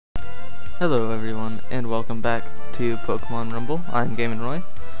Hello everyone, and welcome back to Pokemon Rumble. I'm Game & Roy,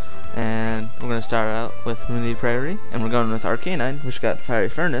 and we're going to start out with Mooney Prairie, and we're going with Arcanine, which got Fiery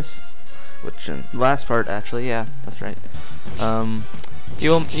Furnace, which in the last part, actually, yeah, that's right.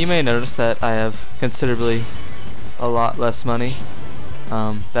 You may notice that I have considerably a lot less money.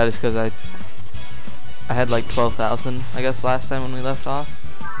 That is because I had like 12,000, I guess, last time when we left off.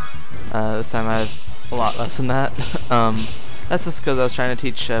 This time I have a lot less than that. That's just because I was trying to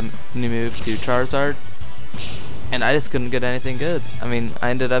teach a new move to Charizard, and I just couldn't get anything good. I mean, I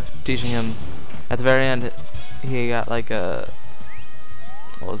ended up teaching him, at the very end, he got like a,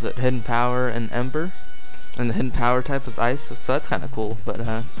 what was it, Hidden Power and Ember, and the Hidden Power type was Ice, so that's kind of cool, but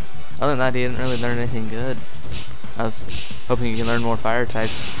other than that, he didn't really learn anything good. I was hoping he could learn more Fire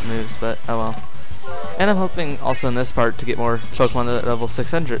type moves, but oh well. And I'm hoping also in this part to get more Pokemon at level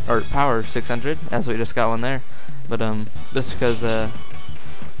 600, or Power 600, as we just got one there. But just because I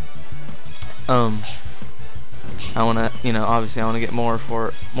wanna, obviously I wanna get more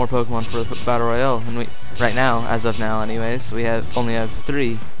Pokemon for the Battle Royale, and right now, as of now, anyways, we only have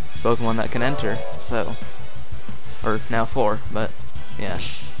 3 Pokemon that can enter. So, or now 4, but yeah,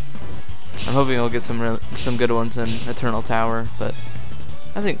 I'm hoping we'll get some good ones in Eternal Tower, but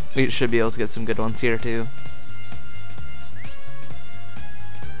I think we should be able to get some good ones here too.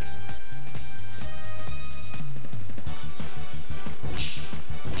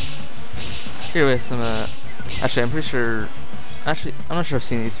 Here we have some, actually I'm not sure if I've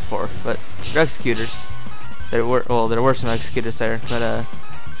seen these before, but they're Executors. There were some Executors there, but,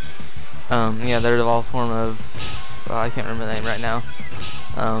 yeah, they're the evolved form of, I can't remember the name right now.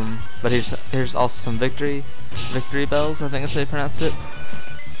 But here's also some Victory Bells, I think that's how you pronounce it.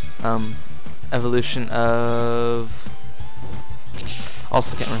 Evolution of,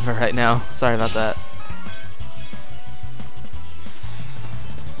 also can't remember right now, sorry about that.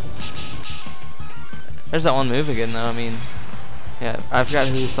 There's that one move again, though. I mean, yeah, I forgot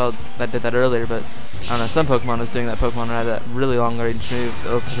who saw that did that earlier, but I don't know. Some Pokemon was doing that. Pokemon had that really long range move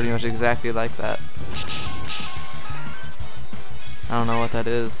that looked pretty much exactly like that. I don't know what that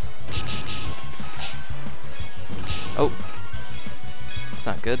is. Oh, it's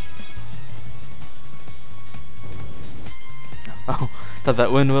not good. Oh, thought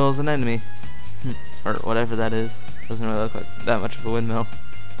that windmill was an enemy, or whatever that is. Doesn't really look like that much of a windmill.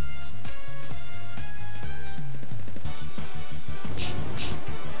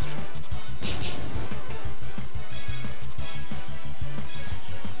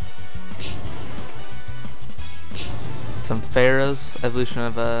 Some Pharaohs, evolution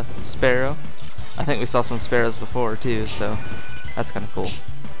of a Sparrow. I think we saw some Sparrows before too, so that's kind of cool.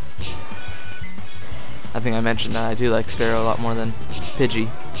 I think I mentioned that I do like Sparrow a lot more than Pidgey.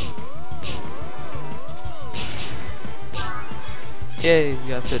 Yay, you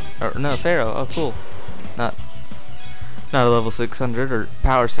got Pharaoh. Oh, cool. Not a level 600 or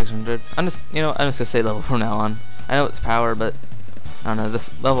Power 600. I'm just gonna say level from now on. I know it's Power, but I don't know.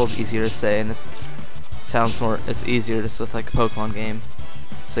 This level is easier to say, and this sounds more, it's easier just with like a Pokemon game.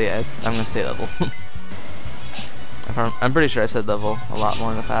 So yeah, I'm gonna say level. I'm pretty sure I said level a lot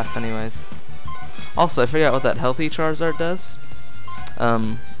more in the past anyways. Also, I forgot what that healthy Charizard does.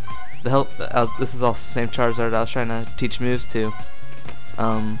 This is also the same Charizard I was trying to teach moves to.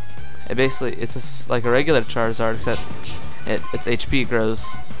 It's just like a regular Charizard, except its HP grows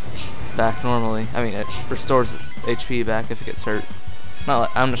back normally. I mean, it restores its HP back if it gets hurt.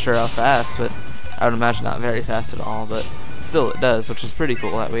 I'm not sure how fast, but I would imagine not very fast at all, but still it does, which is pretty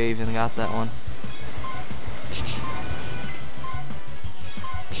cool that we even got that one.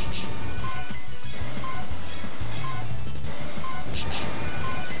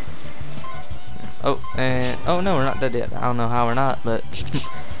 Oh no, we're not dead yet. I don't know how we're not, but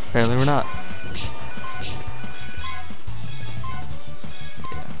apparently we're not.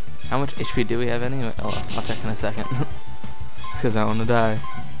 Yeah. How much HP do we have anyway? Oh, I'll check in a second. It's because I want to die.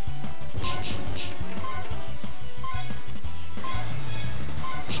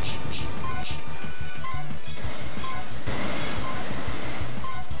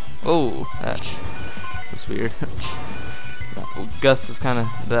 Oh, that was weird.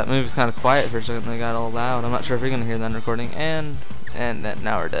 That move is kind of quiet for a second. They got all loud. I'm not sure if you're gonna hear that in recording. And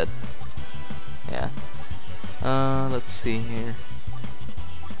now we're dead. Yeah. Let's see here.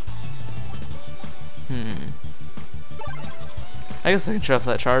 I guess I can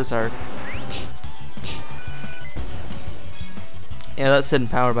shuffle that Charizard. Yeah, that's Hidden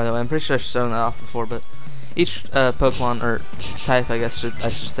Power, by the way. I'm pretty sure I've shown that off before, but each Pokemon, or type I guess I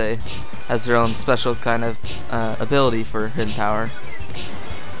should say, has their own special kind of ability for Hidden Power.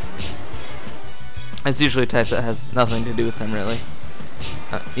 It's usually a type that has nothing to do with them, really.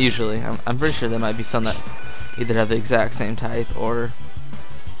 Usually. I'm pretty sure there might be some that either have the exact same type or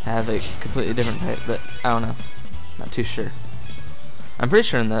have a completely different type, but I don't know. Not too sure. I'm pretty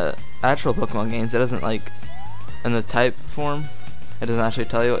sure in the actual Pokemon games, it doesn't, like, in the type form, it doesn't actually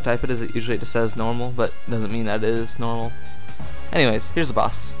tell you what type it is. It usually just says normal, but it doesn't mean that it is normal. Anyways, here's the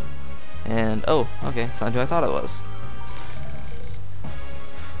boss. And, oh, okay, it's not who I thought it was.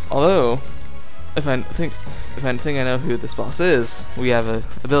 Although, if I think I know who this boss is, we have an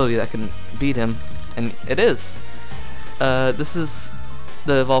ability that can beat him, and it is. This is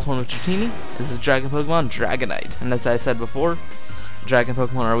the evolved form of Dratini. This is Dragon Pokemon Dragonite, and as I said before, Dragon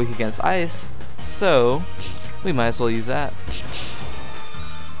Pokemon are weak against ice, so we might as well use that.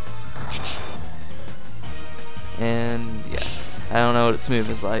 And yeah, I don't know what its move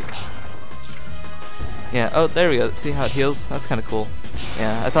is like. Yeah, oh, there we go. See how it heals? That's kind of cool.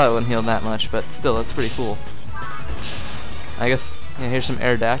 Yeah, I thought it wouldn't heal that much, but still, that's pretty cool. I guess, yeah, here's some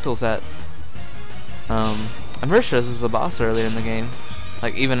Aerodactyls that, I'm pretty sure this is a boss earlier in the game.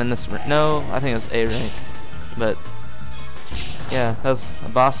 Like, even in this, no, I think it was A rank. But, yeah, that was a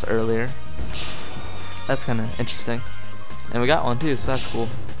boss earlier. That's kind of interesting. And we got one too, so that's cool.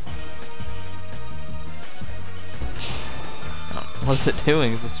 What's it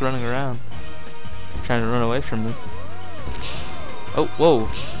doing? It's just running around. Trying to run away from me. Oh, whoa.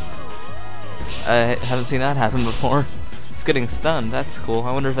 I haven't seen that happen before. It's getting stunned. That's cool.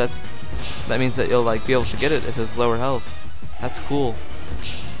 I wonder if that means that you'll, like, be able to get it if it's lower health. That's cool.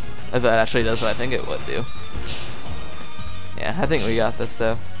 If that actually does what I think it would do. Yeah, I think we got this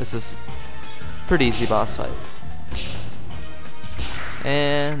though. This is a pretty easy boss fight.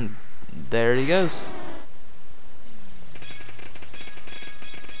 And there he goes.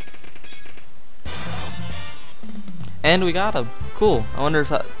 And we got him. Cool. I wonder if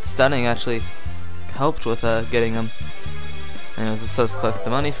that stunning actually helped with getting him. Anyways, it says collect the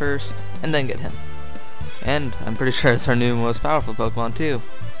money first, and then get him. And I'm pretty sure it's our new most powerful Pokemon too.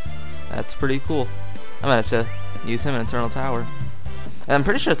 That's pretty cool. I might have to use him in Eternal Tower. And I'm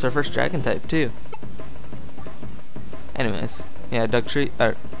pretty sure it's our first Dragon type too. Anyways, yeah, Dugtrio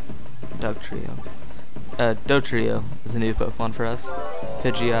is a new Pokemon for us.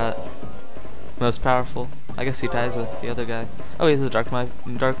 Pidgeot, most powerful. I guess he ties with the other guy. Oh, he has a dark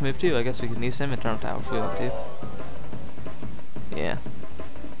move too. I guess we can use him in Eternal Tower if we want to. Yeah.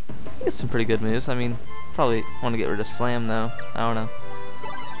 He has some pretty good moves. I mean, probably want to get rid of Slam though. I don't know.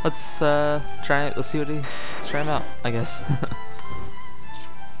 Let's try it. Let's see what let's try him out, I guess.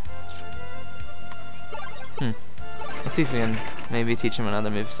 Let's see if we can maybe teach him another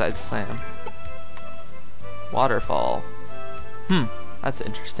move besides Slam. Waterfall. That's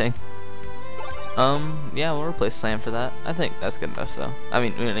interesting. Yeah, we'll replace Slam for that. I think that's good enough though. I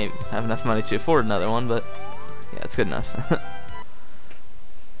mean, we don't even have enough money to afford another one, but yeah, it's good enough.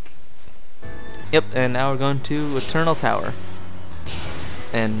 Yep, and now we're going to Eternal Tower.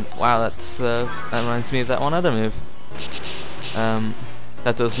 And wow, that reminds me of that one other move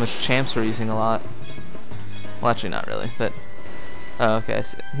that those Machamps were using a lot. Well, actually not really, but oh, okay. I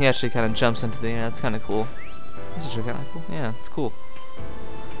see. He actually kind of jumps into the air. That's kind of cool. This is kind of cool. Yeah, it's cool.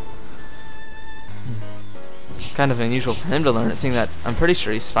 Kind of unusual for him to learn it, seeing that I'm pretty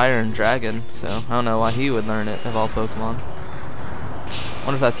sure he's Fire and Dragon. So I don't know why he would learn it of all Pokemon. I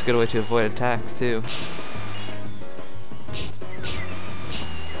wonder if that's a good way to avoid attacks too.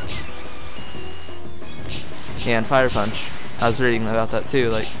 Yeah, and Fire Punch. I was reading about that too,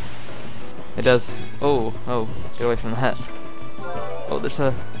 like, it does, oh, get away from that. Oh, there's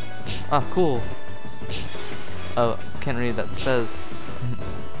a, cool. Oh, can't read that, it says,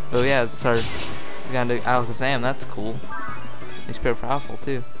 oh yeah, it's our, we got into Alakazam, that's cool. He's pretty powerful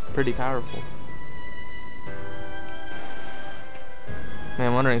too, pretty powerful. Man,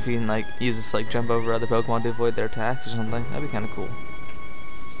 I'm wondering if you can, like, use this, like, jump over other Pokemon to avoid their attacks or something, that'd be kind of cool.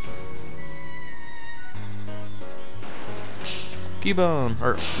 Cubone,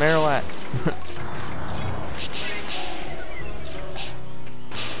 or Marowak.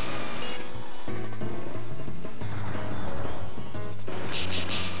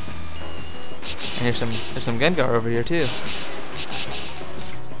 And there's some Gengar over here too.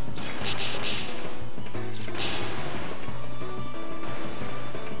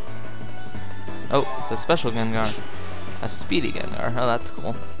 Oh, it's a special Gengar. A speedy Gengar. Oh, that's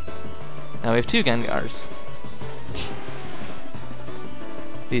cool. Now we have two Gengars.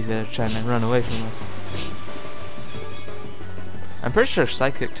 These guys are trying to run away from us. I'm pretty sure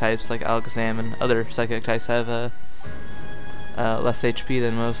psychic types like Alakazam and other psychic types have less HP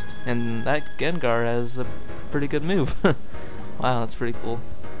than most, and that Gengar has a pretty good move. Wow, that's pretty cool.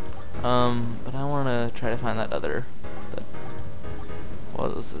 But I want to try to find that other.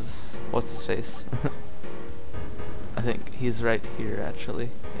 what's his face? I think he's right here actually.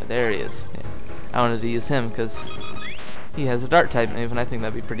 Yeah, there he is. Yeah. I wanted to use him because he has a dark type move, and I think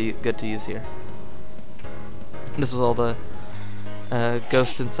that'd be pretty good to use here. This was all the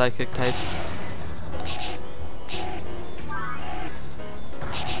ghost and psychic types.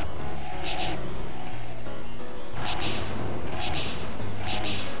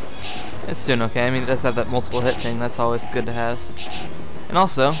 It's doing okay. I mean, it does have that multiple hit thing. That's always good to have. And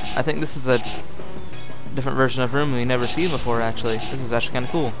also, I think this is a different version of room we never seen before, actually. This is actually kind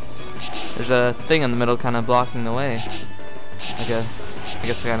of cool. There's a thing in the middle kind of blocking the way. Like a, I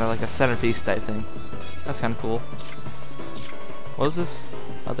guess kind of like a centerpiece type thing. That's kind of cool. What was this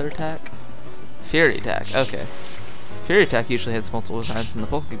other attack? Fury attack. Okay. Fury attack usually hits multiple times in the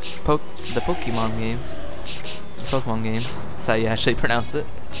Pokemon games. Pokemon games. That's how you actually pronounce it.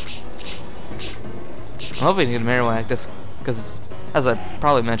 I'm hoping to get a Marowak just because, as I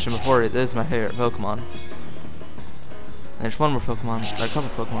probably mentioned before, it is my favorite Pokemon. And there's one more Pokemon, or a couple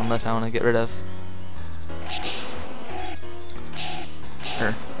Pokemon left I want to get rid of.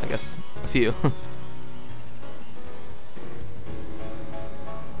 Or, I guess, a few.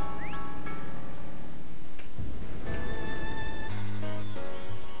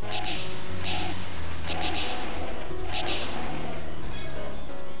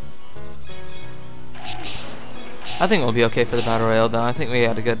 I think we'll be okay for the battle royale, though. I think we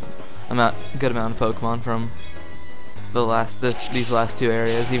had a good amount of Pokemon from the these last two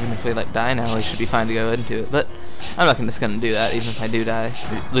areas. Even if we like die now, we should be fine to go into it. But I'm not just gonna do that, even if I do die,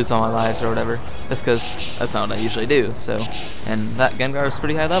 lose all my lives or whatever. Just because that's not what I usually do. So, and that Gengar is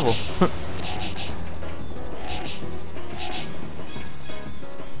pretty high level. In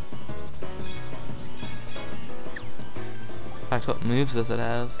fact, what moves does it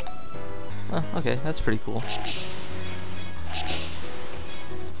have? Oh, okay, that's pretty cool.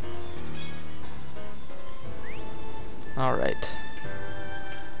 Alright.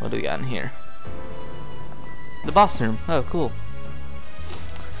 What do we got in here? The boss room. Oh, cool.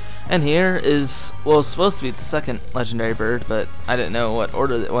 And here is, well, it's supposed to be the second legendary bird, but I didn't know what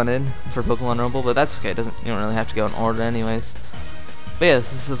order it went in for Pokemon Rumble, but that's okay. You don't really have to go in order anyways. But yeah,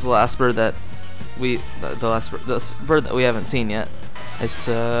 this is the last bird that the bird that we haven't seen yet. It's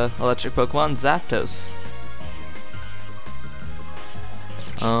electric Pokemon Zapdos.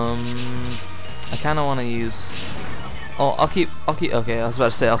 I kind of want to use. Oh, I'll keep. Okay, I was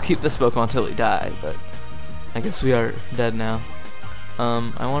about to say I'll keep this Pokemon until we die, but I guess we are dead now.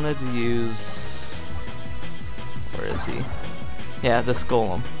 I wanted to use. Where is he? Yeah, this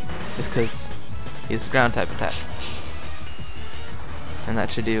Golem, just because he's a ground type attack, and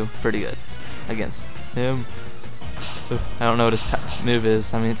that should do pretty good against him. Oof, I don't know what his move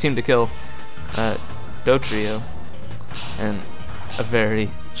is. I mean, it seemed to kill Dotrio in a very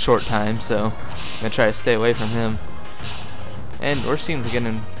short time, so I'm gonna try to stay away from him. And we're seeming to get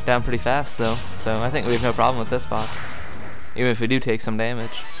him down pretty fast, though, so I think we have no problem with this boss, even if we do take some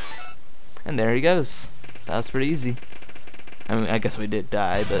damage. And there he goes. That was pretty easy. I mean, I guess we did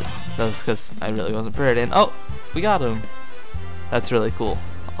die, but that was because I really wasn't prepared. And oh, we got him. That's really cool.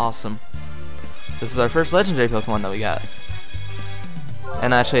 Awesome. This is our first legendary Pokemon that we got.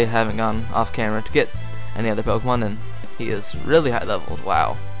 And I actually haven't gone off camera to get any other Pokemon, and he is really high leveled.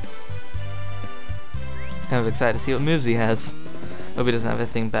 Wow. Kind of excited to see what moves he has. Hope he doesn't have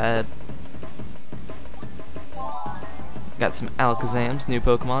anything bad. Got some Alakazams, new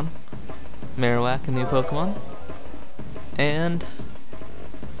Pokemon. Marowak, a new Pokemon. And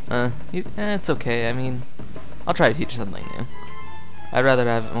it's okay. I mean, I'll try to teach something new. I'd rather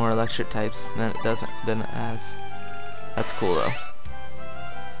have more electric types than it has. That's cool though.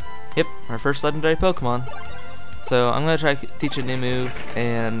 Yep, our first legendary Pokemon. So I'm gonna try to teach a new move,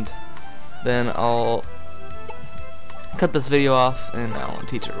 and then I'll cut this video off, and I won't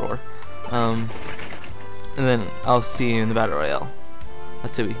teach it Roar. And then I'll see you in the battle royale.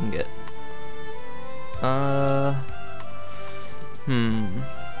 Let's see what we can get. I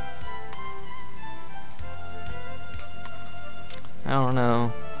don't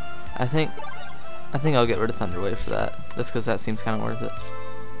know. I think I'll get rid of Thunder Wave for that. That's because that seems kind of worth it.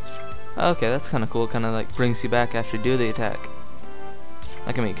 Okay, that's kind of cool. Kind of like brings you back after you do the attack.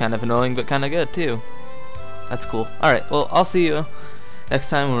 That can be kind of annoying, but kind of good too. That's cool. Alright, well, I'll see you next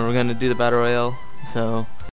time when we're going to do the battle royale. So